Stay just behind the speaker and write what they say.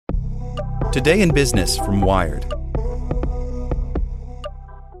Today in Business from Wired.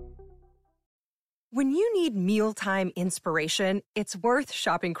 When you need mealtime inspiration, it's worth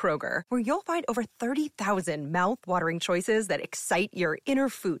shopping Kroger, where you'll find over 30,000 mouth-watering choices that excite your inner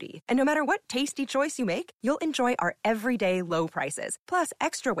foodie. And no matter what tasty choice you make, you'll enjoy our everyday low prices, plus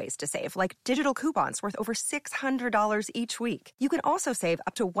extra ways to save, like digital coupons worth over $600 each week. You can also save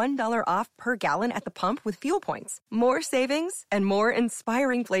up to $1 off per gallon at the pump with fuel points. More savings and more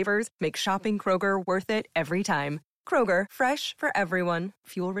inspiring flavors make shopping Kroger worth it every time. Kroger, fresh for everyone.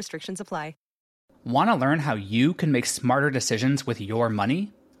 Fuel restrictions apply. Want to learn how you can make smarter decisions with your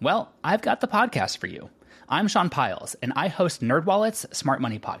money? Well, I've got the podcast for you. I'm Sean Piles, and I host NerdWallet's Smart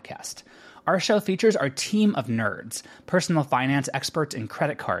Money Podcast. Our show features our team of nerds, personal finance experts in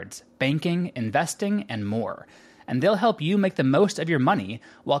credit cards, banking, investing, and more. And they'll help you make the most of your money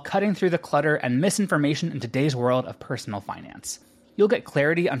while cutting through the clutter and misinformation in today's world of personal finance. You'll get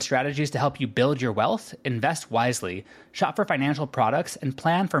clarity on strategies to help you build your wealth, invest wisely, shop for financial products, and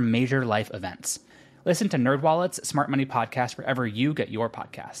plan for major life events. Listen to NerdWallet's Smart Money Podcast wherever you get your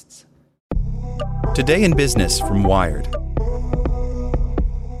podcasts. Today in Business from Wired.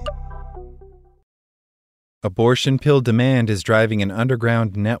 Abortion pill demand is driving an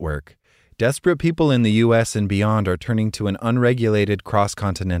underground network. Desperate people in the U.S. and beyond are turning to an unregulated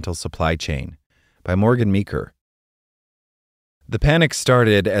cross-continental supply chain. By Morgan Meeker. The panic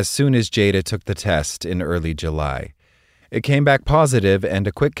started as soon as Jada took the test in early July. It came back positive, and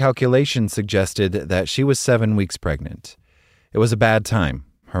a quick calculation suggested that she was 7 weeks pregnant. It was a bad time.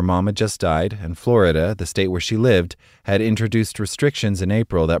 Her mom had just died, and Florida, the state where she lived, had introduced restrictions in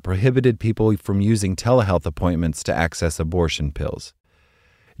April that prohibited people from using telehealth appointments to access abortion pills.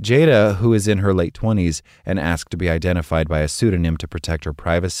 Jada, who is in her late 20s and asked to be identified by a pseudonym to protect her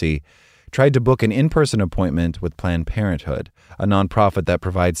privacy, tried to book an in-person appointment with Planned Parenthood, a nonprofit that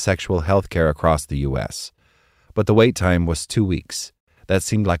provides sexual health care across the U.S. But the wait time was 2 weeks. That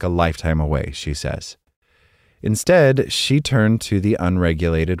seemed like a lifetime away, she says. Instead, she turned to the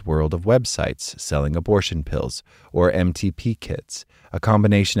unregulated world of websites selling abortion pills, or MTP kits, a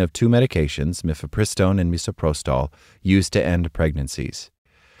combination of two medications, mifepristone and misoprostol, used to end pregnancies.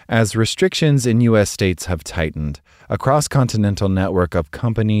 As restrictions in U.S. states have tightened, a cross-continental network of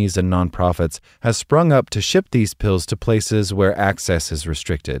companies and nonprofits has sprung up to ship these pills to places where access is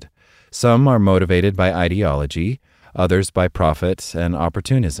restricted. Some are motivated by ideology, others by profit and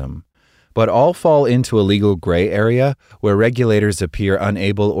opportunism. But all fall into a legal gray area where regulators appear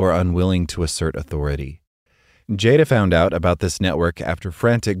unable or unwilling to assert authority. Jada found out about this network after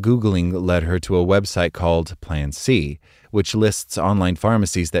frantic Googling led her to a website called Plan C, which lists online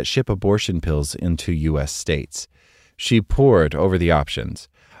pharmacies that ship abortion pills into U.S. states. She pored over the options.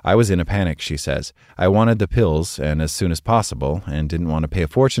 I was in a panic, she says. I wanted the pills, and as soon as possible, and didn't want to pay a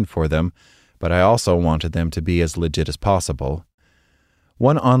fortune for them, but I also wanted them to be as legit as possible.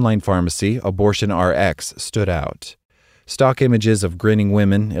 One online pharmacy, Abortion RX, stood out. Stock images of grinning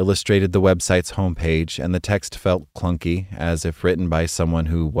women illustrated the website's homepage, and the text felt clunky, as if written by someone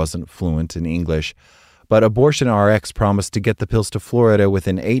who wasn't fluent in English. But Abortion RX promised to get the pills to Florida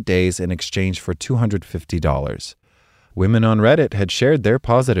within 8 days in exchange for $250. Women on Reddit had shared their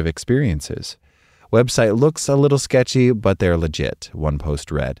positive experiences. Website looks a little sketchy, but they're legit, one post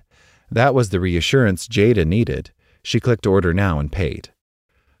read. That was the reassurance Jada needed. She clicked order now and paid.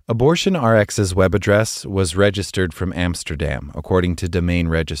 Abortion RX's web address was registered from Amsterdam, according to domain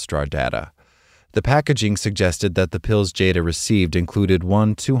registrar data. The packaging suggested that the pills Jada received included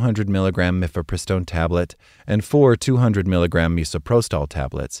one 200 milligram mifepristone tablet and four 200 milligram misoprostol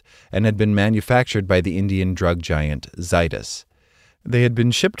tablets, and had been manufactured by the Indian drug giant Zydus. They had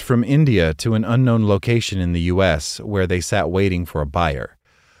been shipped from India to an unknown location in the U.S., where they sat waiting for a buyer.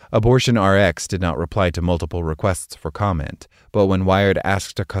 Abortion RX did not reply to multiple requests for comment, but when Wired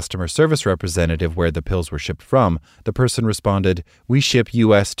asked a customer service representative where the pills were shipped from, the person responded, "We ship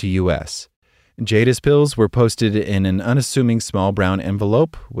U.S. to U.S." Jada's pills were posted in an unassuming small brown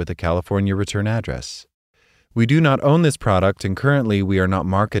envelope with a California return address. "We do not own this product, and currently we are not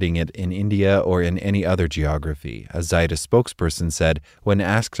marketing it in India or in any other geography," a Zydus spokesperson said when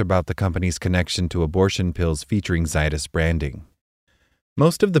asked about the company's connection to abortion pills featuring Zydus branding.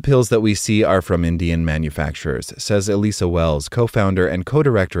 "Most of the pills that we see are from Indian manufacturers," says Elisa Wells, co-founder and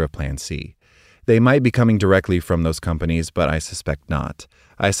co-director of Plan C. "They might be coming directly from those companies, but I suspect not.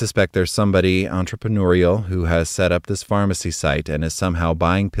 I suspect there's somebody entrepreneurial who has set up this pharmacy site and is somehow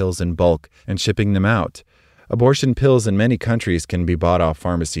buying pills in bulk and shipping them out. Abortion pills in many countries can be bought off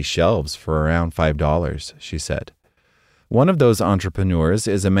pharmacy shelves for around $5, she said. One of those entrepreneurs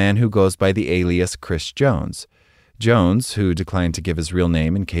is a man who goes by the alias Chris Jones. Jones, who declined to give his real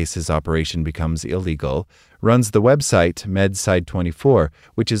name in case his operation becomes illegal, runs the website MedSide24,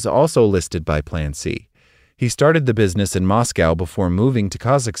 which is also listed by Plan C. He started the business in Moscow before moving to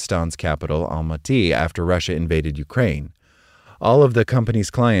Kazakhstan's capital, Almaty, after Russia invaded Ukraine. All of the company's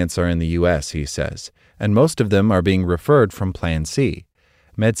clients are in the U.S., he says, and most of them are being referred from Plan C.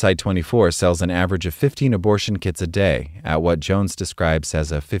 MedSide24 sells an average of 15 abortion kits a day at what Jones describes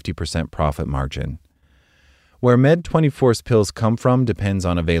as a 50% profit margin. Where Med24's pills come from depends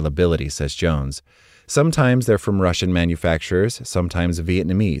on availability, says Jones. Sometimes they're from Russian manufacturers, sometimes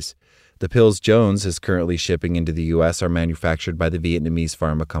Vietnamese. The pills Jones is currently shipping into the U.S. are manufactured by the Vietnamese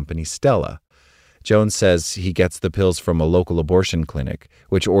pharma company Stella. Jones says he gets the pills from a local abortion clinic,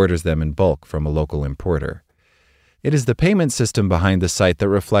 which orders them in bulk from a local importer. It is the payment system behind the site that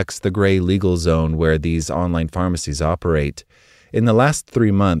reflects the gray legal zone where these online pharmacies operate. In the last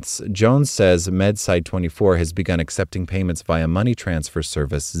 3 months, Jones says MedSide24 has begun accepting payments via money transfer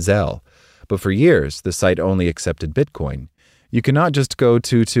service Zelle. But for years, the site only accepted Bitcoin. You cannot just go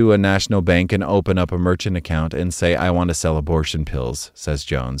to a national bank and open up a merchant account and say, I want to sell abortion pills, says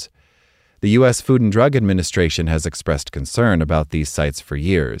Jones. The U.S. Food and Drug Administration has expressed concern about these sites for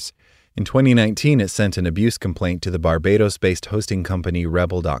years. In 2019, it sent an abuse complaint to the Barbados-based hosting company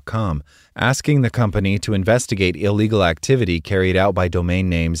Rebel.com, asking the company to investigate illegal activity carried out by domain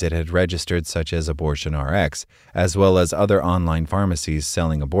names it had registered such as AbortionRx, as well as other online pharmacies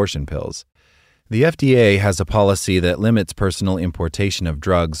selling abortion pills. The FDA has a policy that limits personal importation of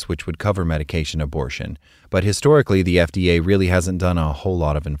drugs which would cover medication abortion, but historically the FDA really hasn't done a whole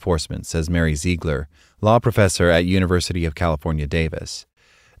lot of enforcement, says Mary Ziegler, law professor at University of California, Davis.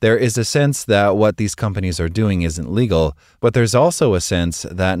 There is a sense that what these companies are doing isn't legal, but there's also a sense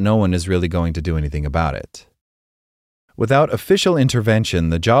that no one is really going to do anything about it. Without official intervention,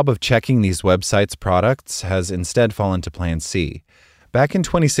 the job of checking these websites' products has instead fallen to Plan C. Back in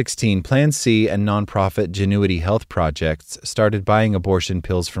 2016, Plan C and nonprofit Genuity Health Projects started buying abortion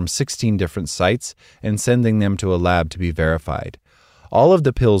pills from 16 different sites and sending them to a lab to be verified. All of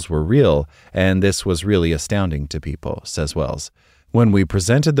the pills were real, and this was really astounding to people, says Wells. When we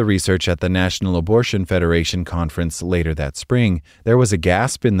presented the research at the National Abortion Federation conference later that spring, there was a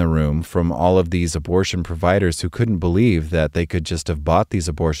gasp in the room from all of these abortion providers who couldn't believe that they could just have bought these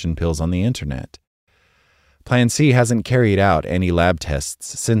abortion pills on the internet. Plan C hasn't carried out any lab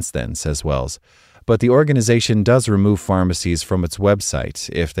tests since then, says Wells, but the organization does remove pharmacies from its website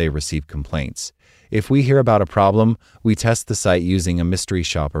if they receive complaints. If we hear about a problem, we test the site using a mystery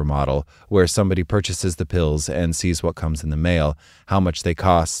shopper model where somebody purchases the pills and sees what comes in the mail, how much they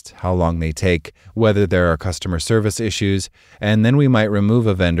cost, how long they take, whether there are customer service issues, and then we might remove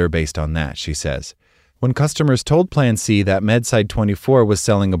a vendor based on that, she says. When customers told Plan C that MedSide24 was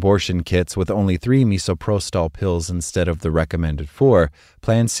selling abortion kits with only 3 misoprostol pills instead of the recommended 4,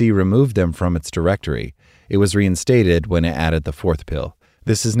 Plan C removed them from its directory. It was reinstated when it added the 4th pill.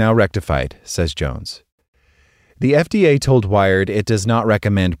 This is now rectified, says Jones. The FDA told Wired it does not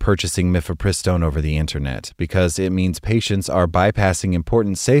recommend purchasing mifepristone over the internet because it means patients are bypassing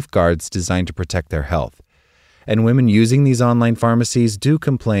important safeguards designed to protect their health. And women using these online pharmacies do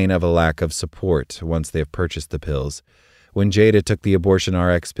complain of a lack of support once they have purchased the pills. When Jada took the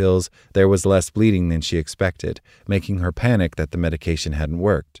AbortionRx pills, there was less bleeding than she expected, making her panic that the medication hadn't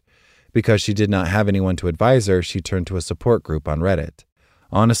worked. Because she did not have anyone to advise her, she turned to a support group on Reddit.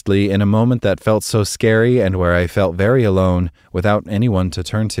 Honestly, in a moment that felt so scary and where I felt very alone, without anyone to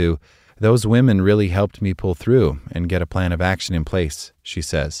turn to, those women really helped me pull through and get a plan of action in place, she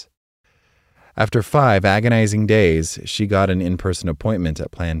says. After 5 agonizing days, she got an in-person appointment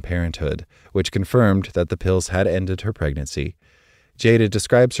at Planned Parenthood, which confirmed that the pills had ended her pregnancy. Jada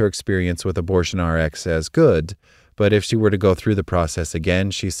describes her experience with AbortionRx as good, but if she were to go through the process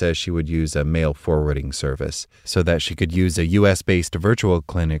again, she says she would use a mail forwarding service so that she could use a U.S.-based virtual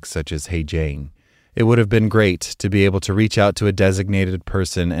clinic such as Hey Jane. It would have been great to be able to reach out to a designated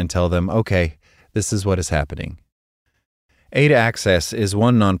person and tell them, okay, this is what is happening. Aid Access is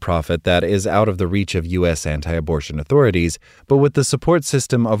one nonprofit that is out of the reach of U.S. anti-abortion authorities, but with the support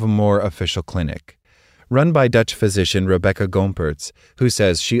system of a more official clinic. Run by Dutch physician Rebecca Gompertz, who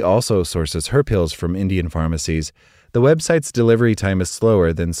says she also sources her pills from Indian pharmacies, the website's delivery time is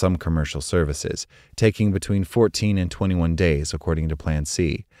slower than some commercial services, taking between 14 and 21 days, according to Plan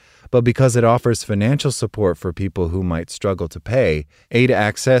C. But because it offers financial support for people who might struggle to pay, Aid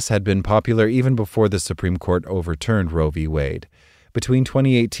Access had been popular even before the Supreme Court overturned Roe v. Wade. Between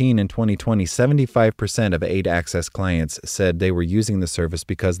 2018 and 2020, 75% of Aid Access clients said they were using the service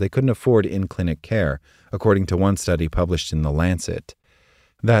because they couldn't afford in-clinic care, according to one study published in The Lancet.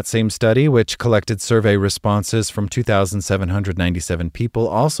 That same study, which collected survey responses from 2,797 people,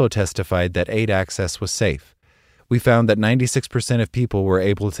 also testified that aid access was safe. We found that 96% of people were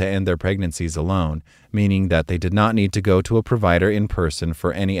able to end their pregnancies alone, meaning that they did not need to go to a provider in person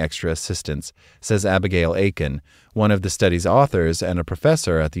for any extra assistance, says Abigail Aiken, one of the study's authors and a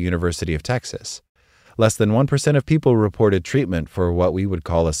professor at the University of Texas. Less than 1% of people reported treatment for what we would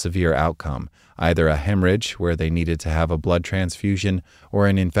call a severe outcome, either a hemorrhage where they needed to have a blood transfusion or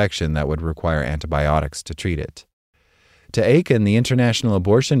an infection that would require antibiotics to treat it. To Aiken, the international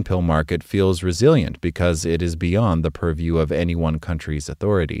abortion pill market feels resilient because it is beyond the purview of any one country's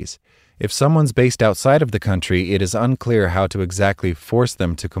authorities. If someone's based outside of the country, it is unclear how to exactly force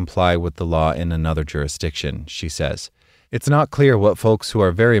them to comply with the law in another jurisdiction, she says. It's not clear what folks who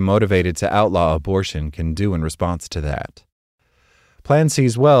are very motivated to outlaw abortion can do in response to that. Plan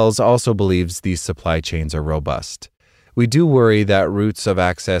C's Wells also believes these supply chains are robust. We do worry that routes of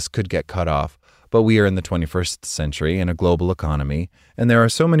access could get cut off, but we are in the 21st century in a global economy, and there are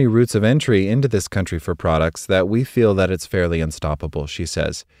so many routes of entry into this country for products that we feel that it's fairly unstoppable, she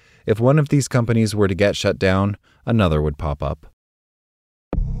says. If one of these companies were to get shut down, another would pop up.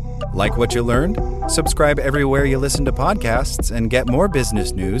 Like what you learned? Subscribe everywhere you listen to podcasts and get more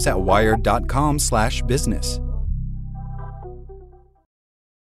business news at wired.com/business.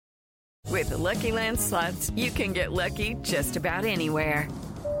 With the Lucky Land Slots, you can get lucky just about anywhere.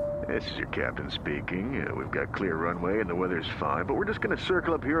 This is your captain speaking. We've got clear runway and the weather's fine, but we're just going to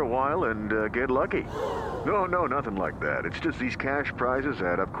circle up here a while and get lucky. No, nothing like that. It's just these cash prizes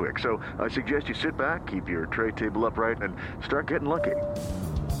add up quick. So I suggest you sit back, keep your tray table upright, and start getting lucky.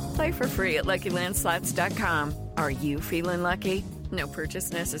 Play for free at LuckyLandSlots.com. Are you feeling lucky? No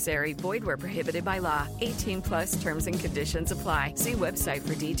purchase necessary. Void where prohibited by law. 18+ terms and conditions apply. See website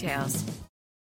for details.